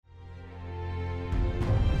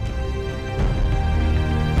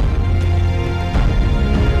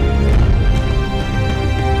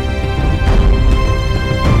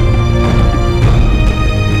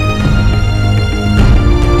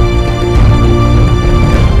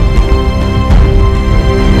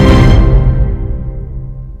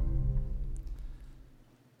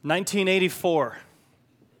1984.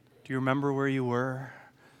 Do you remember where you were?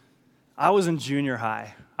 I was in junior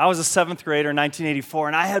high. I was a seventh grader in 1984,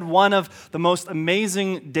 and I had one of the most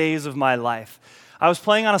amazing days of my life. I was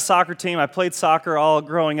playing on a soccer team. I played soccer all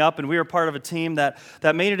growing up, and we were part of a team that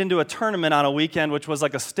made it into a tournament on a weekend, which was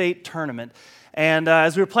like a state tournament. And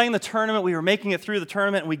as we were playing the tournament, we were making it through the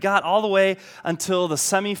tournament, and we got all the way until the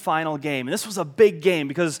semifinal game. And this was a big game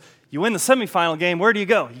because you win the semifinal game, where do you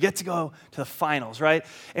go? You get to go to the finals, right?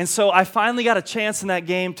 And so I finally got a chance in that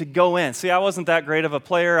game to go in. See, I wasn't that great of a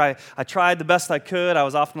player. I tried the best I could. I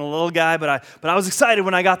was often a little guy, but I was excited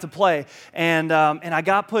when I got to play. And I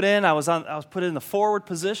got put in. I was put in the forward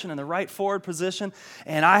position, in the right forward position,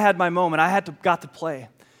 and I had my moment. Got to play.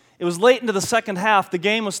 It was late into the second half. The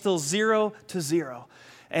game was still 0-0.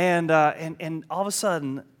 And all of a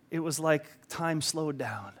sudden, it was like time slowed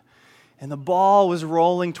down. And the ball was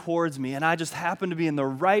rolling towards me, and I just happened to be in the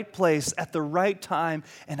right place at the right time,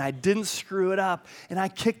 and I didn't screw it up. And I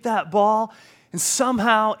kicked that ball, and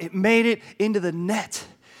somehow it made it into the net.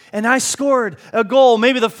 And I scored a goal,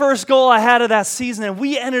 maybe the first goal I had of that season, and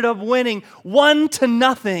we ended up winning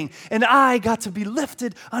 1-0. And I got to be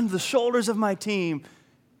lifted onto the shoulders of my team.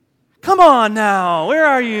 Come on now, where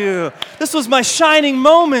are you? This was my shining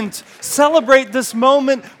moment. Celebrate this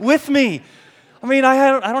moment with me. I mean,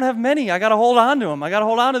 I don't have many. I got to hold on to them. I got to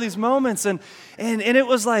hold on to these moments. And it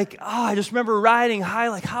was like, I just remember riding high,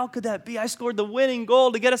 like, how could that be? I scored the winning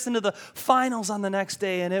goal to get us into the finals on the next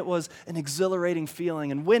day, and it was an exhilarating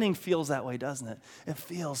feeling. And winning feels that way, doesn't it? It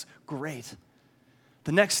feels great.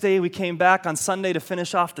 The next day, we came back on Sunday to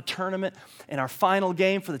finish off the tournament in our final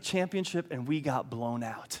game for the championship, and we got blown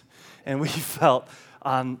out. And we felt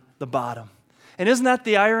on the bottom. And isn't that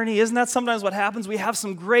the irony? Isn't that sometimes what happens? We have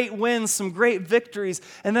some great wins, some great victories,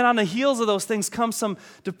 and then on the heels of those things come some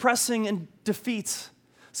depressing and defeats,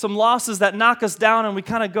 some losses that knock us down, and we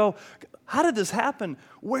kind of go, how did this happen?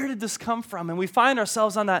 Where did this come from? And we find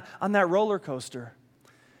ourselves on that roller coaster.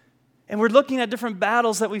 And we're looking at different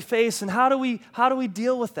battles that we face, and how do we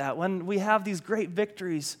deal with that when we have these great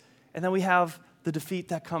victories, and then we have the defeat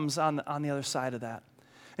that comes on the other side of that?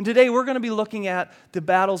 And today we're going to be looking at the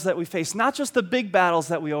battles that we face, not just the big battles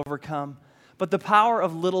that we overcome, but the power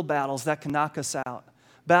of little battles that can knock us out,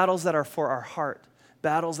 battles that are for our heart,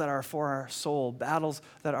 battles that are for our soul, battles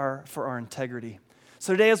that are for our integrity.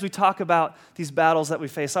 So today as we talk about these battles that we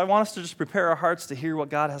face, I want us to just prepare our hearts to hear what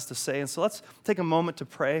God has to say. And so let's take a moment to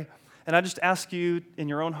pray. And I just ask you in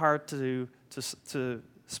your own heart to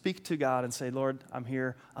speak to God and say, Lord, I'm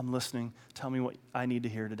here, I'm listening. Tell me what I need to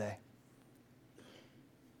hear today.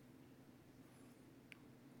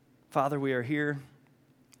 Father, we are here.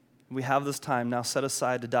 We have this time now set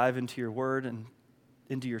aside to dive into your word and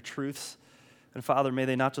into your truths. And Father, may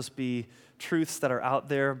they not just be truths that are out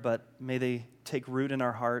there, but may they take root in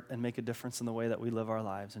our heart and make a difference in the way that we live our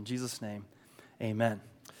lives. In Jesus' name, amen.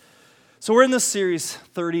 So we're in this series,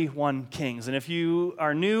 31 Kings. And if you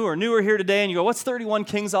are new or newer here today and you go, what's 31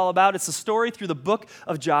 Kings all about? It's a story through the book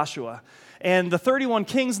of Joshua. And the 31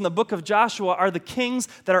 kings in the book of Joshua are the kings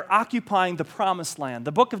that are occupying the promised land.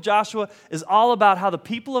 The book of Joshua is all about how the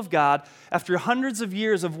people of God, after hundreds of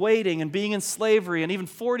years of waiting and being in slavery and even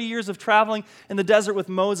 40 years of traveling in the desert with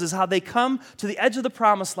Moses, how they come to the edge of the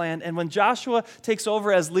promised land. And when Joshua takes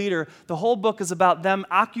over as leader, the whole book is about them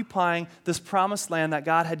occupying this promised land that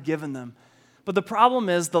God had given them. But the problem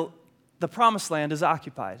is the promised land is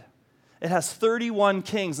occupied. It has 31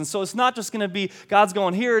 kings. And so it's not just going to be God's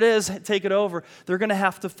going, here it is, take it over. They're going to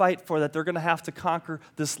have to fight for that. They're going to have to conquer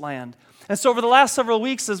this land. And so over the last several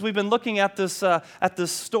weeks, as we've been looking at this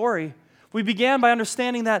story, we began by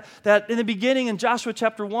understanding that in the beginning in Joshua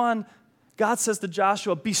chapter 1, God says to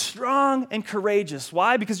Joshua, be strong and courageous.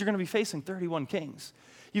 Why? Because you're going to be facing 31 kings.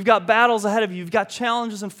 You've got battles ahead of you. You've got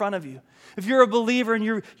challenges in front of you. If you're a believer and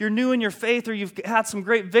you're new in your faith or you've had some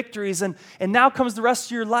great victories and now comes the rest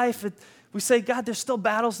of your life, we say, God, there's still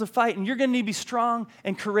battles to fight and you're going to need to be strong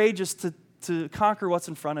and courageous to conquer what's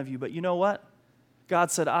in front of you. But you know what? God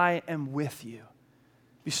said, I am with you.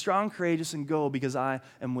 Be strong, courageous, and go because I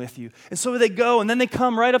am with you. And so they go, and then they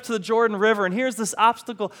come right up to the Jordan River, and here's this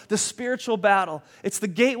obstacle, this spiritual battle. It's the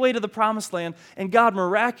gateway to the promised land, and God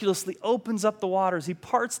miraculously opens up the waters. He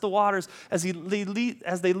parts the waters as they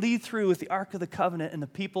lead through with the Ark of the Covenant, and the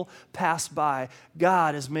people pass by.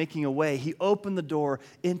 God is making a way. He opened the door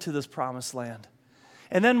into this promised land.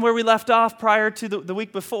 And then where we left off prior to the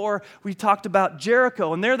week before, we talked about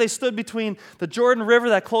Jericho. And there they stood between the Jordan River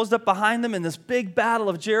that closed up behind them and this big battle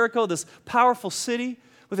of Jericho, this powerful city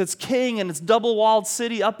with its king and its double-walled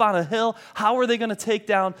city up on a hill. How are they going to take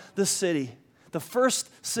down this city? The first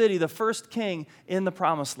city, the first king in the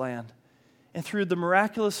promised land. And through the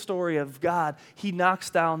miraculous story of God, he knocks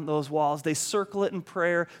down those walls. They circle it in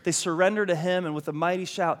prayer. They surrender to him, and with a mighty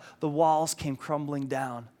shout, the walls came crumbling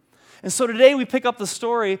down. And so today we pick up the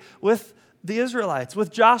story with the Israelites,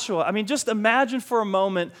 with Joshua. I mean, just imagine for a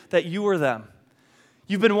moment that you were them.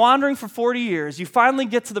 You've been wandering for 40 years. You finally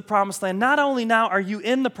get to the promised land. Not only now are you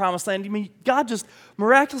in the promised land, I mean, God just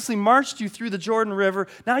miraculously marched you through the Jordan River.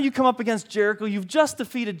 Now you come up against Jericho. You've just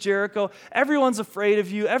defeated Jericho. Everyone's afraid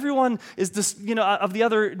of you. Everyone is just, of the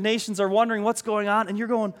other nations are wondering what's going on. And you're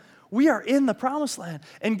going, we are in the promised land.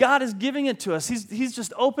 And God is giving it to us. He's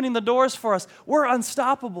just opening the doors for us. We're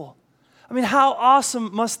unstoppable. I mean, how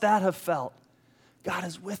awesome must that have felt? God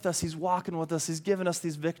is with us. He's walking with us. He's given us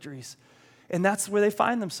these victories. And that's where they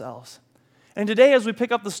find themselves. And today, as we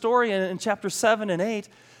pick up the story in chapter 7 and 8,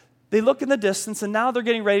 they look in the distance, and now they're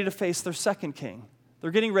getting ready to face their second king.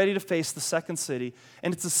 They're getting ready to face the second city.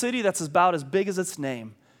 And it's a city that's about as big as its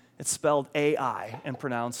name. It's spelled Ai and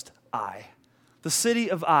pronounced I. The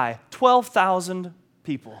city of Ai, 12,000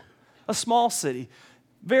 people. A small city.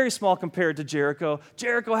 Very small compared to Jericho.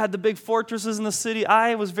 Jericho had the big fortresses in the city.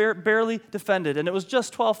 Ai was barely defended, and it was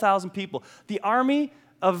just 12,000 people. The army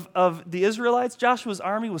of the Israelites, Joshua's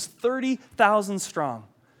army, was 30,000 strong.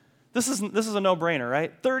 This is a no-brainer,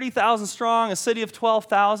 right? 30,000 strong, a city of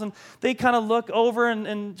 12,000. They kind of look over,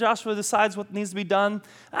 and Joshua decides what needs to be done.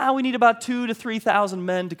 We need about 2,000 to 3,000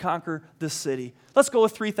 men to conquer this city. Let's go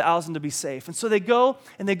with 3,000 to be safe. And so they go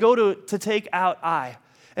to take out Ai.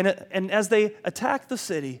 And as they attack the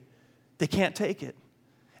city, they can't take it.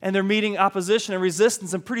 And they're meeting opposition and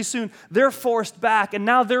resistance, and pretty soon they're forced back, and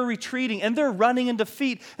now they're retreating, and they're running in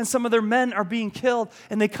defeat, and some of their men are being killed,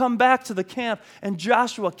 and they come back to the camp, and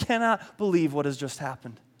Joshua cannot believe what has just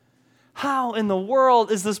happened. How in the world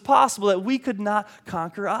is this possible that we could not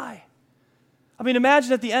conquer Ai? I mean,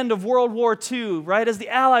 imagine at the end of World War II, right, as the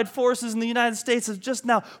Allied forces in the United States have just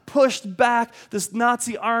now pushed back this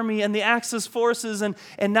Nazi army and the Axis forces, and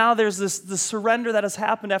now there's this surrender that has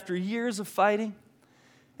happened after years of fighting.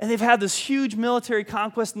 And they've had this huge military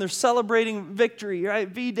conquest, and they're celebrating victory, right?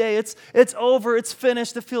 V-Day, it's over, it's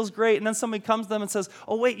finished, it feels great. And then somebody comes to them and says,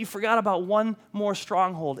 oh, wait, you forgot about one more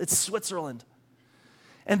stronghold. It's Switzerland.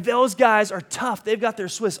 And those guys are tough. They've got their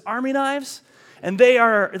Swiss Army knives, and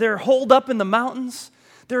they're holed up in the mountains.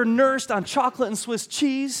 They're nursed on chocolate and Swiss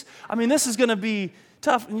cheese. I mean, this is going to be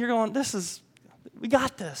tough. And you're going, we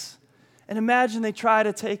got this. And imagine they try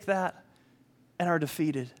to take that and are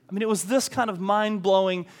defeated. I mean, it was this kind of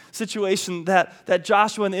mind-blowing situation that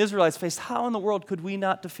Joshua and the Israelites faced. How in the world could we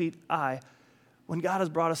not defeat Ai when God has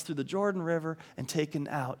brought us through the Jordan River and taken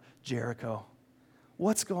out Jericho?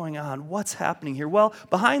 What's going on? What's happening here? Well,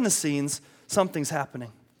 behind the scenes, something's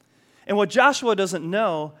happening. And what Joshua doesn't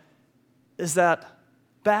know is that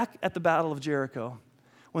back at the Battle of Jericho,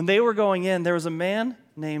 when they were going in, there was a man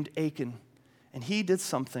named Achan, and he did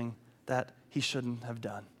something that he shouldn't have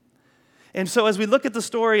done. And so as we look at the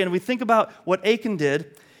story and we think about what Achan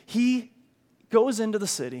did, he goes into the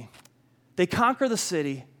city. They conquer the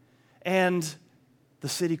city, and the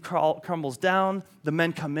city crumbles down. The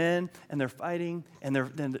men come in, and they're fighting, and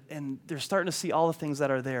they're starting to see all the things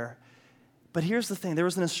that are there. But here's the thing. There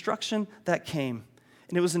was an instruction that came,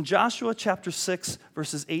 and it was in Joshua chapter 6,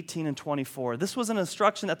 verses 18 and 24. This was an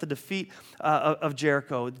instruction at the defeat of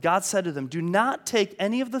Jericho. God said to them, do not take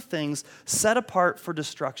any of the things set apart for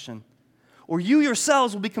destruction, or you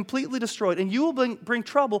yourselves will be completely destroyed, and you will bring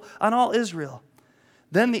trouble on all Israel.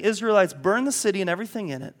 Then the Israelites burned the city and everything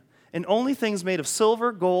in it, and only things made of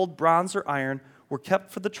silver, gold, bronze, or iron were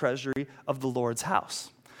kept for the treasury of the Lord's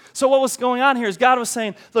house. So what was going on here is God was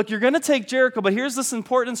saying, look, you're going to take Jericho, but here's this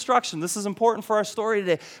important instruction. This is important for our story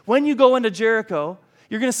today. When you go into Jericho,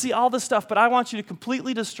 you're going to see all this stuff, but I want you to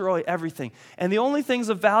completely destroy everything. And the only things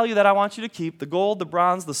of value that I want you to keep, the gold, the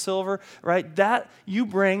bronze, the silver, right, that you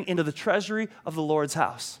bring into the treasury of the Lord's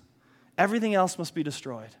house. Everything else must be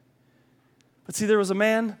destroyed. But see, there was a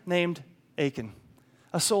man named Achan,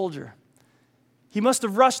 a soldier. He must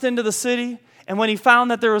have rushed into the city, and when he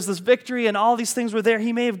found that there was this victory and all these things were there,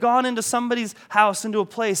 he may have gone into somebody's house, into a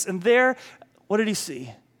place, and there, what did he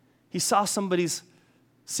see? He saw somebody's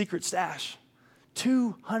secret stash.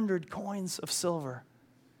 200 coins of silver,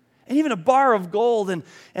 and even a bar of gold, and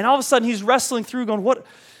all of a sudden he's wrestling through going, what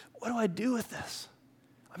do I do with this?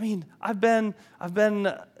 I mean, I've been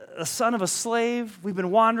a son of a slave. We've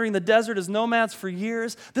been wandering the desert as nomads for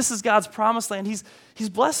years. This is God's promised land. He's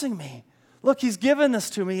blessing me. Look, he's given this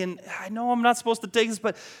to me, and I know I'm not supposed to take this,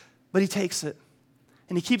 but he takes it.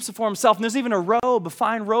 And he keeps it for himself. And there's even a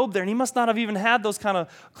fine robe there, and he must not have even had those kind of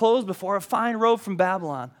clothes before, a fine robe from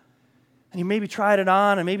Babylon. And he maybe tried it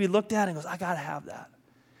on and maybe looked at it and goes, I got to have that.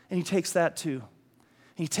 and he takes that too.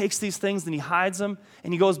 He takes these things and he hides them,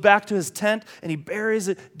 and he goes back to his tent and he buries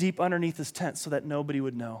it deep underneath his tent so that nobody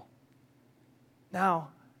would know. Now,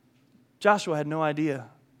 Joshua had no idea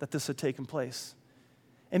that this had taken place.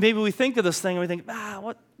 And maybe we think of this thing and we think,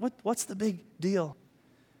 what's the big deal?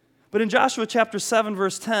 But in Joshua chapter 7,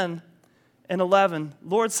 verse 10 and 11,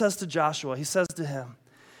 Lord says to Joshua, he says to him,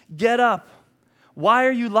 "Get up. Why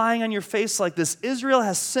are you lying on your face like this? Israel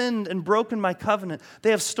has sinned and broken my covenant.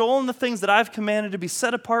 They have stolen the things that I've commanded to be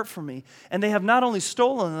set apart for me. And they have not only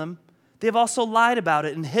stolen them, they have also lied about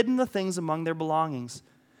it and hidden the things among their belongings.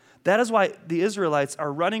 That is why the Israelites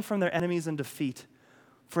are running from their enemies in defeat.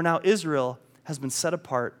 For now Israel has been set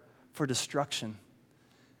apart for destruction."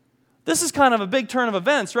 This is kind of a big turn of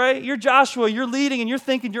events, right? You're Joshua, you're leading, and you're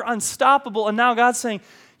thinking you're unstoppable. And now God's saying,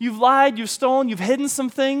 you've lied, you've stolen, you've hidden some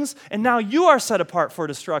things, and now you are set apart for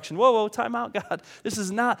destruction. Whoa, time out, God. This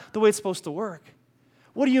is not the way it's supposed to work.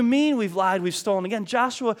 What do you mean we've lied, we've stolen? Again,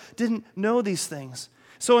 Joshua didn't know these things.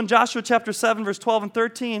 So in Joshua chapter 7, verse 12 and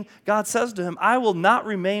 13, God says to him, "I will not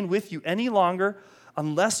remain with you any longer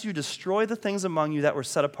unless you destroy the things among you that were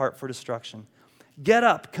set apart for destruction. Get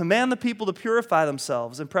up, command the people to purify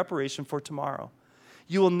themselves in preparation for tomorrow.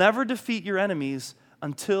 You will never defeat your enemies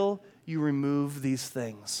until you remove these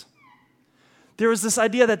things." There is this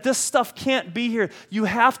idea that this stuff can't be here. You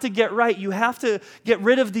have to get right. You have to get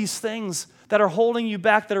rid of these things that are holding you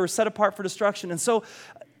back, that are set apart for destruction. And so,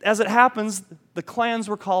 as it happens, the clans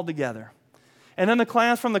were called together. And then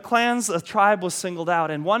from the clans, a tribe was singled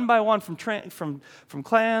out. And one by one, from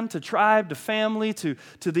clan to tribe to family to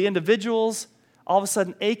the individuals, all of a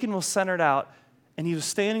sudden Achan was centered out. And he was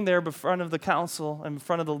standing there in front of the council and in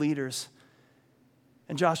front of the leaders.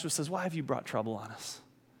 And Joshua says, "Why have you brought trouble on us?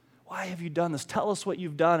 Why have you done this? Tell us what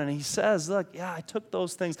you've done." And he says, "Look, yeah, I took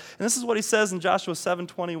those things." And this is what he says in Joshua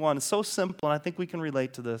 7:21. It's so simple, and I think we can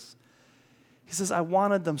relate to this. He says, "I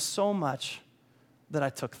wanted them so much that I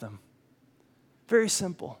took them." Very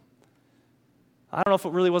simple. I don't know if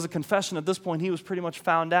it really was a confession. At this point, he was pretty much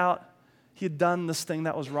found out. He had done this thing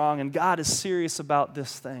that was wrong, and God is serious about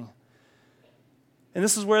this thing. And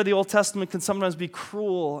this is where the Old Testament can sometimes be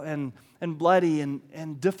cruel and bloody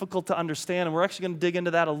and difficult to understand. And we're actually going to dig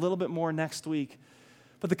into that a little bit more next week.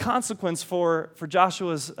 But the consequence for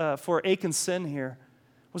Achan's sin here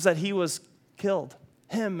was that he was killed.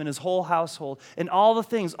 Him and his whole household. And all the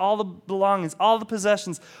things, all the belongings, all the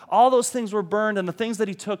possessions, all those things were burned, and the things that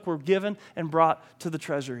he took were given and brought to the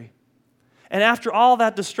treasury. And after all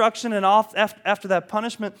that destruction and after that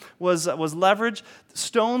punishment was leveraged,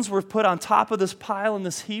 stones were put on top of this pile and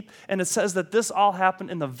this heap, and it says that this all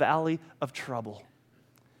happened in the valley of trouble.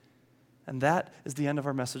 And that is the end of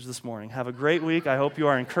our message this morning. Have a great week. I hope you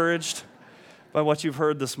are encouraged by what you've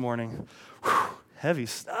heard this morning. Whew, heavy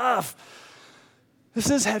stuff. This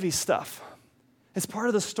is heavy stuff. It's part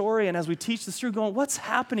of the story, and as we teach this through, going, what's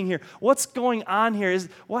happening here? What's going on here?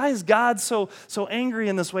 Why is God so angry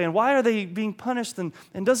in this way? And why are they being punished? And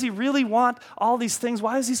does he really want all these things?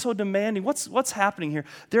 Why is he so demanding? What's happening here?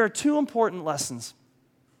 There are two important lessons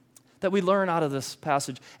that we learn out of this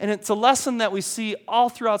passage. And it's a lesson that we see all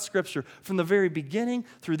throughout Scripture, from the very beginning,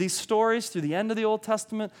 through these stories, through the end of the Old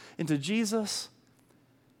Testament, into Jesus.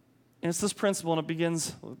 And it's this principle, and it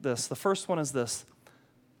begins with this. The first one is this: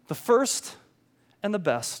 the first and the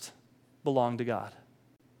best belong to God.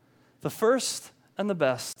 The first and the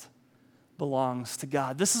best belongs to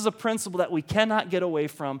God. This is a principle that we cannot get away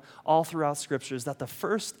from all throughout Scripture, is that the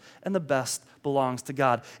first and the best belongs to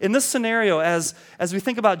God. In this scenario, as we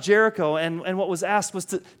think about Jericho and what was asked was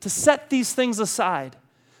to set these things aside.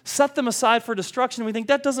 Set them aside for destruction. We think,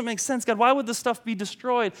 that doesn't make sense. God, why would this stuff be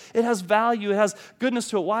destroyed? It has value. It has goodness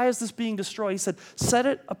to it. Why is this being destroyed? He said, set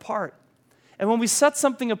it apart. And when we set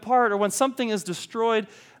something apart, or when something is destroyed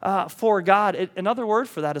for God, another word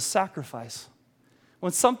for that is sacrifice.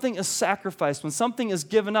 When something is sacrificed, when something is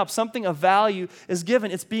given up, something of value is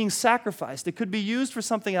given, it's being sacrificed. It could be used for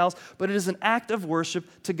something else, but it is an act of worship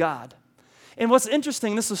to God. And what's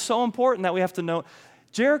interesting, this is so important that we have to note,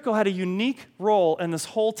 Jericho had a unique role in this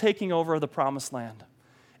whole taking over of the promised land.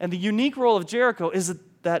 And the unique role of Jericho is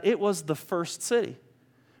that it was the first city.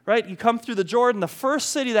 Right? You come through the Jordan, the first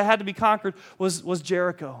city that had to be conquered was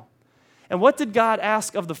Jericho. And what did God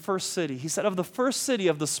ask of the first city? He said, of the first city,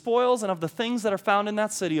 of the spoils and of the things that are found in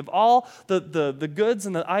that city, of all the goods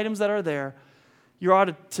and the items that are there, you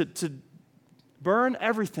ought to burn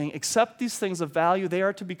everything except these things of value. They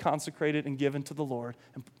are to be consecrated and given to the Lord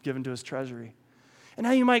and given to his treasury. And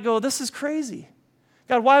now you might go, this is crazy.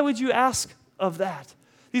 God, why would you ask of that?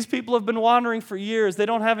 These people have been wandering for years. They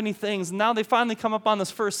don't have any things. And now they finally come up on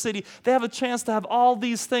this first city. They have a chance to have all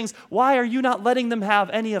these things. Why are you not letting them have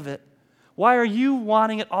any of it? Why are you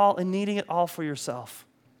wanting it all and needing it all for yourself?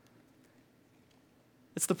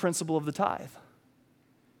 It's the principle of the tithe.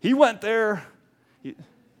 He went there.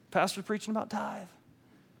 Pastor preaching about tithe.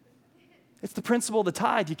 It's the principle of the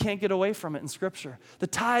tithe. You can't get away from it in Scripture. The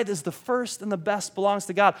tithe is the first and the best belongs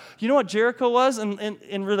to God. You know what Jericho was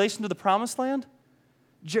in relation to the promised land?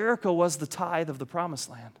 Jericho was the tithe of the promised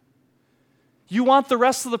land. You want the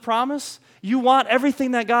rest of the promise? You want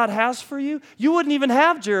everything that God has for you? You wouldn't even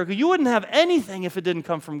have Jericho. You wouldn't have anything if it didn't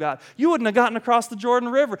come from God. You wouldn't have gotten across the Jordan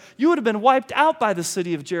River. You would have been wiped out by the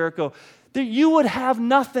city of Jericho. You would have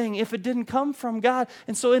nothing if it didn't come from God.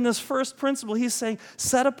 And so in this first principle, he's saying,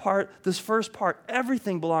 set apart this first part.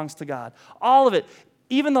 Everything belongs to God. All of it.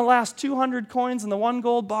 Even the last 200 coins and the 1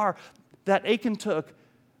 gold bar that Achan took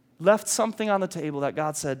left something on the table that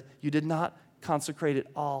God said, you did not consecrate it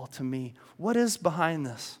all to me. What is behind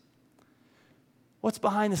this? What's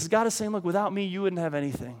behind this? God is saying, look, without me, you wouldn't have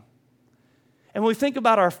anything. And when we think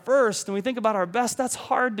about our first and we think about our best, that's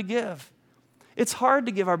hard to give. It's hard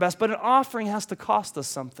to give our best, but an offering has to cost us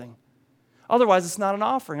something. Otherwise, it's not an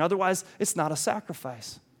offering. Otherwise, it's not a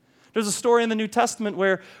sacrifice. There's a story in the New Testament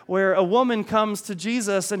where a woman comes to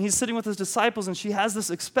Jesus and he's sitting with his disciples and she has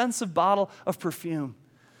this expensive bottle of perfume.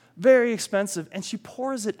 Very expensive. And she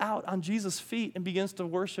pours it out on Jesus' feet and begins to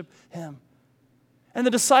worship him. And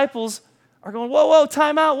the disciples are going, whoa, whoa,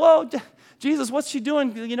 time out, whoa. Jesus, what's she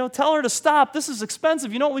doing? Tell her to stop. This is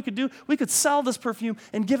expensive. You know what we could do? We could sell this perfume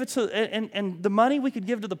and give it to, and the money we could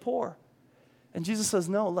give to the poor. And Jesus says,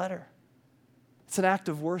 no, let her. It's an act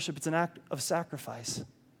of worship. It's an act of sacrifice.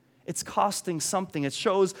 It's costing something. It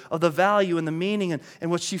shows of the value and the meaning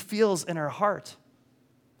and what she feels in her heart.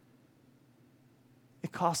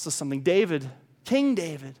 It costs us something. King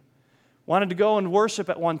David, wanted to go and worship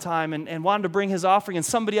at one time and wanted to bring his offering. And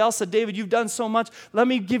somebody else said, David, you've done so much. I'm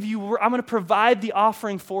going to provide the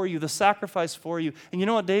offering for you, the sacrifice for you. And you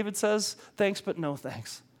know what David says? Thanks, but no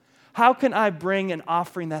thanks. How can I bring an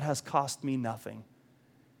offering that has cost me nothing?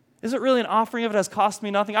 Is it really an offering if it has cost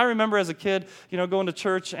me nothing? I remember as a kid, going to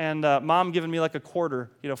church and mom giving me like a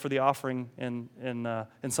quarter, for the offering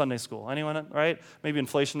in Sunday school. Anyone, right? Maybe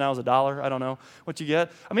inflation now is $1. I don't know what you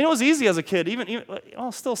get. I mean, it was easy as a kid. Even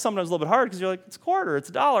still sometimes a little bit hard because you're like, it's a quarter,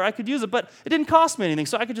 it's $1. I could use it, but it didn't cost me anything,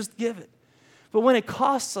 so I could just give it. But when it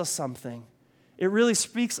costs us something, it really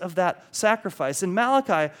speaks of that sacrifice. In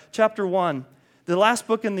Malachi chapter 1, the last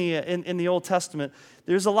book in the Old Testament,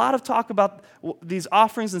 there's a lot of talk about these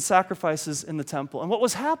offerings and sacrifices in the temple. And what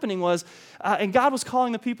was happening was, and God was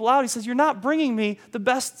calling the people out. He says, you're not bringing me the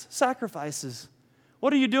best sacrifices.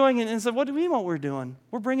 What are you doing? And he said, what do you mean what we're doing?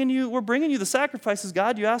 We're bringing you the sacrifices,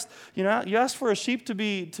 God. You asked for a sheep to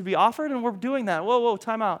be offered, and we're doing that. Whoa,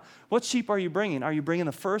 time out. What sheep are you bringing? Are you bringing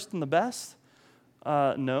the first and the best?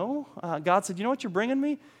 No. God said, you know what you're bringing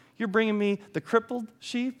me? You're bringing me the crippled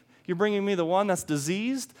sheep. You're bringing me the one that's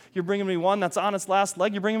diseased. You're bringing me one that's on its last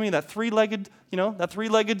leg. You're bringing me that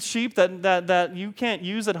three-legged sheep that you can't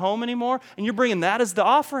use at home anymore. And you're bringing that as the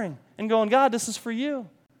offering and going, God, this is for you.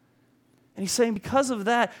 And he's saying because of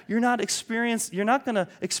that, you're not going to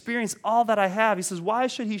experience all that I have. He says, why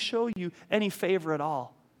should he show you any favor at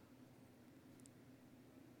all?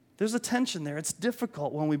 There's a tension there. It's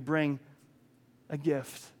difficult when we bring a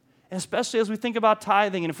gift. And especially as we think about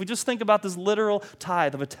tithing, and if we just think about this literal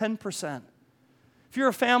tithe of a 10%. If you're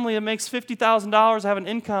a family that makes $50,000, have an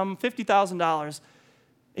income $50,000,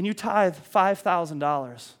 and you tithe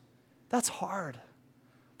 $5,000, that's hard.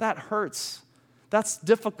 That hurts. That's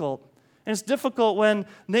difficult. And it's difficult when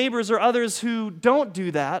neighbors or others who don't do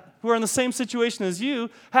that, who are in the same situation as you,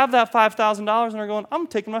 have that $5,000 and are going, I'm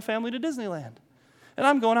taking my family to Disneyland. And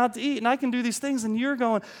I'm going out to eat, and I can do these things, and you're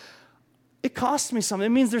going, it costs me something. It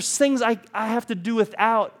means there's things I have to do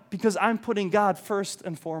without because I'm putting God first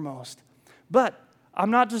and foremost. But I'm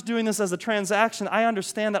not just doing this as a transaction. I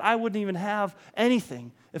understand that I wouldn't even have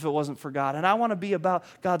anything if it wasn't for God. And I want to be about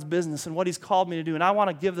God's business and what he's called me to do. And I want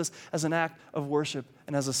to give this as an act of worship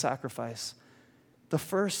and as a sacrifice. The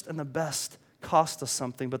first and the best cost us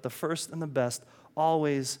something, but the first and the best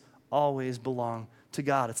always, always belong to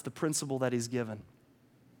God. It's the principle that he's given.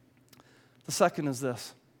 The second is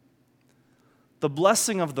this. The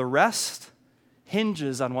blessing of the rest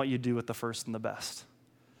hinges on what you do with the first and the best.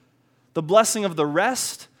 The blessing of the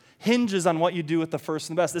rest hinges on what you do with the first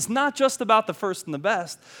and the best. It's not just about the first and the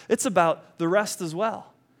best. It's about the rest as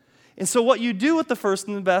well. And so what you do with the first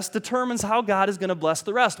and the best determines how God is going to bless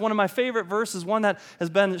the rest. One of my favorite verses, one that has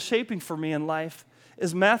been shaping for me in life,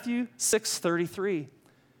 is Matthew 6:33.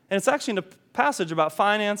 And it's actually in a passage about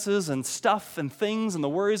finances and stuff and things and the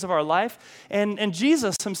worries of our life. And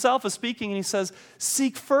Jesus himself is speaking, and he says,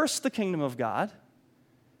 seek first the kingdom of God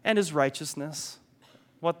and his righteousness.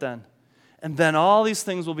 What then? And then all these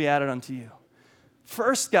things will be added unto you.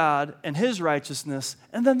 First God and his righteousness,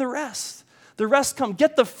 and then the rest. The rest come.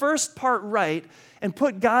 Get the first part right and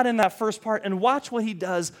put God in that first part and watch what he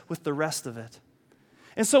does with the rest of it.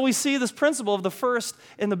 And so we see this principle of the first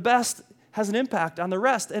and the best has an impact on the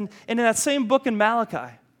rest. And in that same book in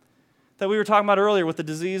Malachi that we were talking about earlier with the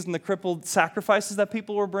diseased and the crippled sacrifices that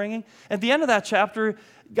people were bringing, at the end of that chapter,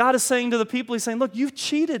 God is saying to the people, he's saying, look, you've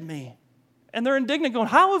cheated me. And they're indignant, going,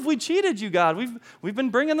 how have we cheated you, God? We've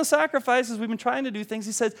been bringing the sacrifices. We've been trying to do things.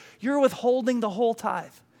 He says, you're withholding the whole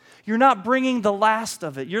tithe. You're not bringing the last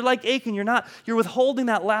of it. You're like Achan. You're withholding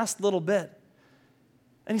that last little bit.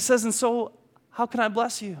 And he says, and so how can I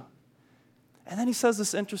bless you? And then he says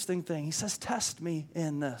this interesting thing. He says, test me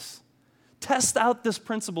in this. Test out this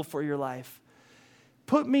principle for your life.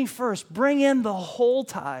 Put me first. Bring in the whole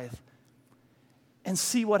tithe and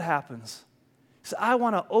see what happens. He said, I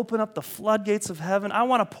want to open up the floodgates of heaven. I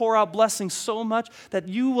want to pour out blessings so much that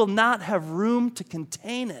you will not have room to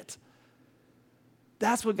contain it.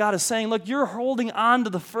 That's what God is saying. Look, you're holding on to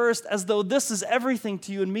the first as though this is everything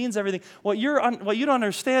to you and means everything. What you don't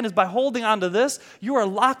understand is by holding on to this, you are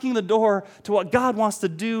locking the door to what God wants to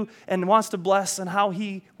do and wants to bless and how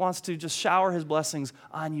he wants to just shower his blessings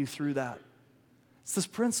on you through that. It's this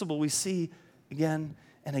principle we see again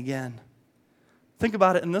and again. Think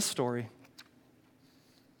about it in this story.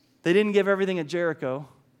 They didn't give everything at Jericho.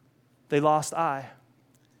 They lost Ai.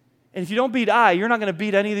 And if you don't beat Ai, you're not going to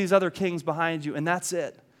beat any of these other kings behind you, and that's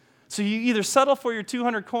it. So you either settle for your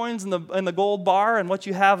 200 coins in the gold bar and what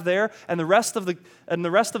you have there, and the rest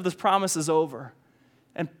of this promise is over.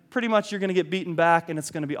 And pretty much you're going to get beaten back, and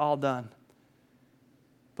it's going to be all done.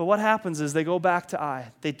 But what happens is they go back to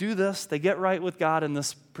Ai. They do this. They get right with God in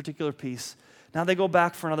this particular piece. Now they go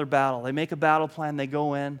back for another battle. They make a battle plan. They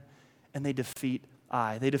go in, and they defeat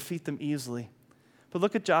Ai. They defeat them easily. But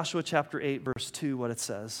look at Joshua chapter 8, verse 2, what it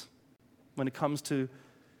says. When it comes to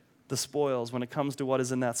the spoils, when it comes to what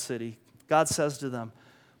is in that city, God says to them,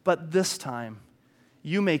 but this time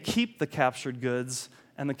you may keep the captured goods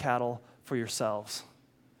and the cattle for yourselves.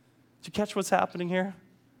 Did you catch what's happening here?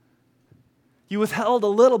 You withheld a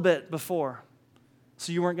little bit before,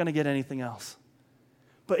 so you weren't going to get anything else.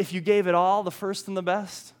 But if you gave it all, the first and the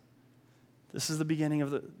best, this is the beginning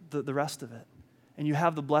of the rest of it. And you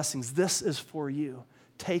have the blessings. This is for you.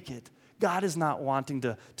 Take it. God is not wanting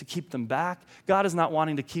to keep them back. God is not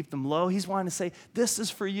wanting to keep them low. He's wanting to say, this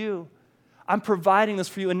is for you. I'm providing this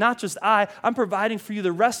for you. And not just I'm providing for you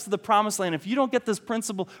the rest of the promised land. If you don't get this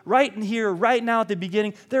principle right in here, right now at the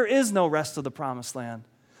beginning, there is no rest of the promised land.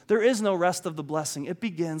 There is no rest of the blessing. It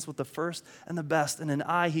begins with the first and the best. And in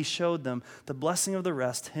he showed them the blessing of the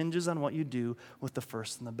rest hinges on what you do with the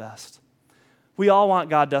first and the best. We all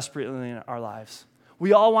want God desperately in our lives.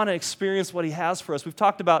 We all want to experience what he has for us. We've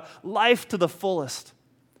talked about life to the fullest.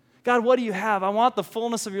 God, what do you have? I want the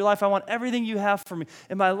fullness of your life. I want everything you have for me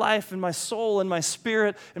in my life, in my soul, in my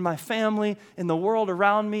spirit, in my family, in the world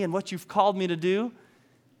around me, and what you've called me to do.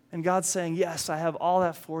 And God's saying, yes, I have all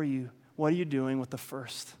that for you. What are you doing with the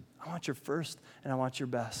first? I want your first, and I want your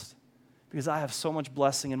best. Because I have so much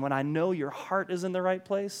blessing. And when I know your heart is in the right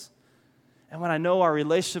place, and when I know our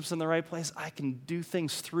relationship's in the right place, I can do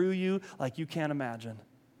things through you like you can't imagine.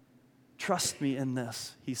 Trust me in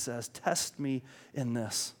this, he says. Test me in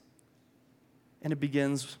this. And it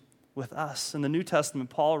begins with us. In the New Testament,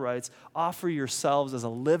 Paul writes, offer yourselves as a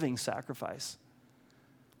living sacrifice.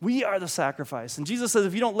 We are the sacrifice. And Jesus says,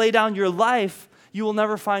 if you don't lay down your life, you will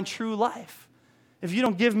never find true life. If you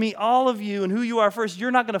don't give me all of you and who you are first,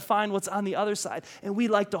 you're not going to find what's on the other side. And we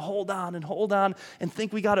like to hold on and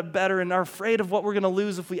think we got it better and are afraid of what we're going to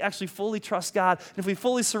lose if we actually fully trust God and if we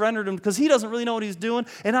fully surrendered him because he doesn't really know what he's doing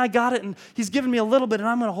and I got it and he's given me a little bit and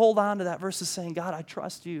I'm going to hold on to that versus saying, God, I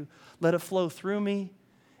trust you. Let it flow through me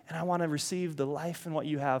and I want to receive the life and what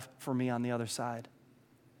you have for me on the other side.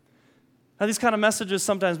 Now, these kind of messages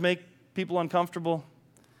sometimes make people uncomfortable,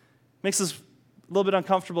 makes us a little bit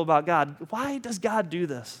uncomfortable about God. Why does God do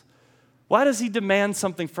this? Why does he demand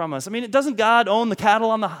something from us? I mean, doesn't God own the cattle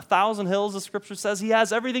on the 1,000 hills, the scripture says? He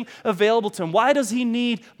has everything available to him. Why does he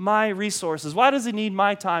need my resources? Why does he need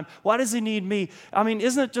my time? Why does he need me? I mean,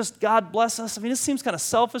 isn't it just God bless us? I mean, this seems kind of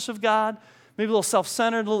selfish of God, maybe a little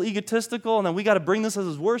self-centered, a little egotistical, and then we got to bring this as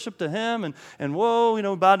his worship to him, and whoa, we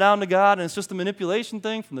bow down to God, and it's just a manipulation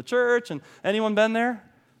thing from the church, and anyone been there?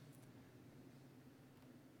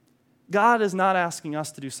 God is not asking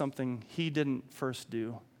us to do something he didn't first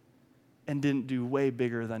do. and didn't do way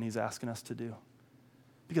bigger than he's asking us to do.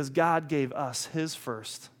 Because God gave us his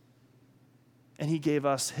first, and he gave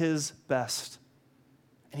us his best,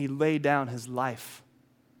 and he laid down his life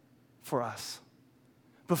for us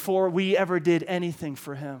before we ever did anything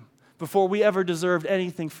for him, before we ever deserved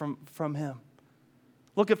anything from him.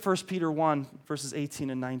 Look at 1 Peter 1, verses 18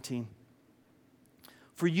 and 19.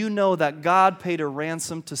 For you know that God paid a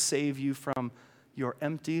ransom to save you from your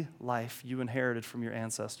empty life you inherited from your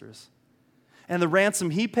ancestors. And the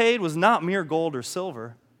ransom he paid was not mere gold or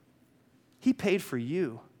silver. He paid for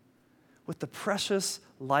you with the precious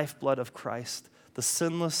lifeblood of Christ, the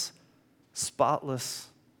sinless, spotless,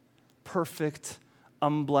 perfect,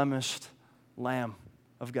 unblemished Lamb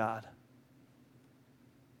of God.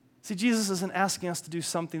 See, Jesus isn't asking us to do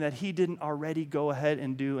something that he didn't already go ahead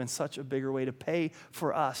and do in such a bigger way, to pay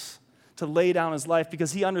for us, to lay down his life,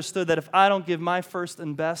 because he understood that if I don't give my first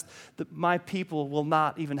and best, that my people will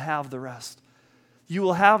not even have the rest. You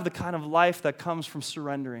will have the kind of life that comes from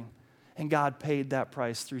surrendering, and God paid that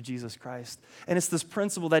price through Jesus Christ. And it's this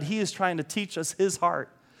principle that he is trying to teach us his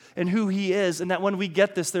heart and who he is, and that when we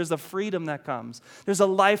get this, there's a freedom that comes. There's a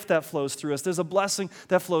life that flows through us. There's a blessing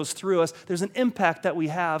that flows through us. There's an impact that we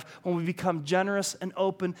have when we become generous and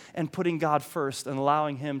open and putting God first and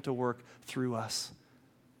allowing him to work through us.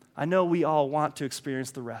 I know we all want to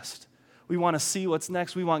experience the rest. We want to see what's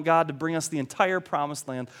next. We want God to bring us the entire promised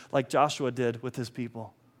land like Joshua did with his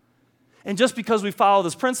people. And just because we follow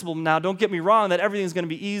this principle now, don't get me wrong, that everything's going to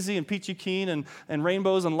be easy and peachy keen and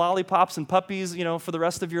rainbows and lollipops and puppies, for the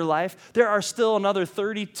rest of your life. There are still another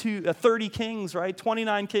 30 kings, right?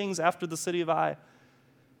 29 kings after the city of Ai.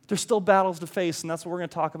 There's still battles to face, and that's what we're going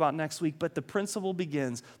to talk about next week. But the principle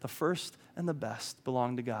begins, the first and the best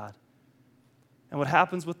belong to God. And what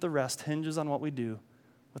happens with the rest hinges on what we do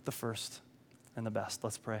with the first and the best.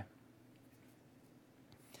 Let's pray.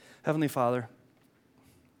 Heavenly Father,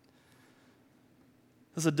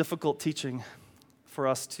 this is a difficult teaching for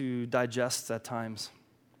us to digest at times.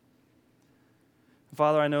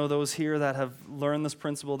 Father, I know those here that have learned this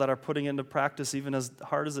principle, that are putting it into practice, even as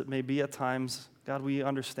hard as it may be at times. God, we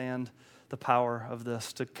understand the power of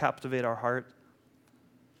this to captivate our heart,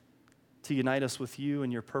 to unite us with you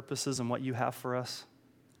and your purposes and what you have for us.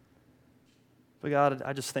 But God,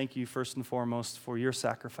 I just thank you first and foremost for your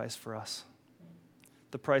sacrifice for us.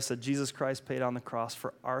 The price that Jesus Christ paid on the cross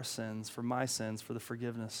for our sins, for my sins, for the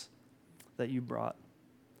forgiveness that you brought.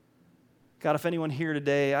 God, if anyone here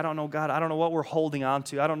today, I don't know, God, I don't know what we're holding on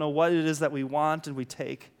to. I don't know what it is that we want and we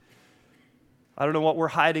take. I don't know what we're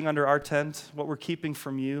hiding under our tent, what we're keeping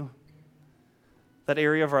from you. That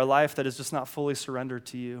area of our life that is just not fully surrendered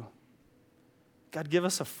to you. God, give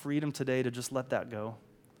us a freedom today to just let that go.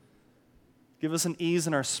 Give us an ease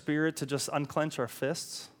in our spirit to just unclench our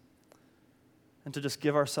fists and to just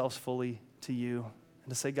give ourselves fully to you and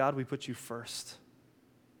to say, God, we put you first.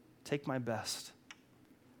 Take my best.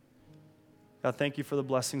 God, thank you for the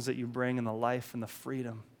blessings that you bring and the life and the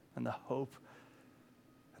freedom and the hope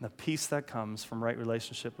and the peace that comes from right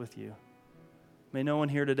relationship with you. May no one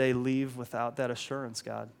here today leave without that assurance,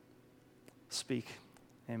 God. Speak.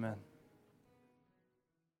 Amen.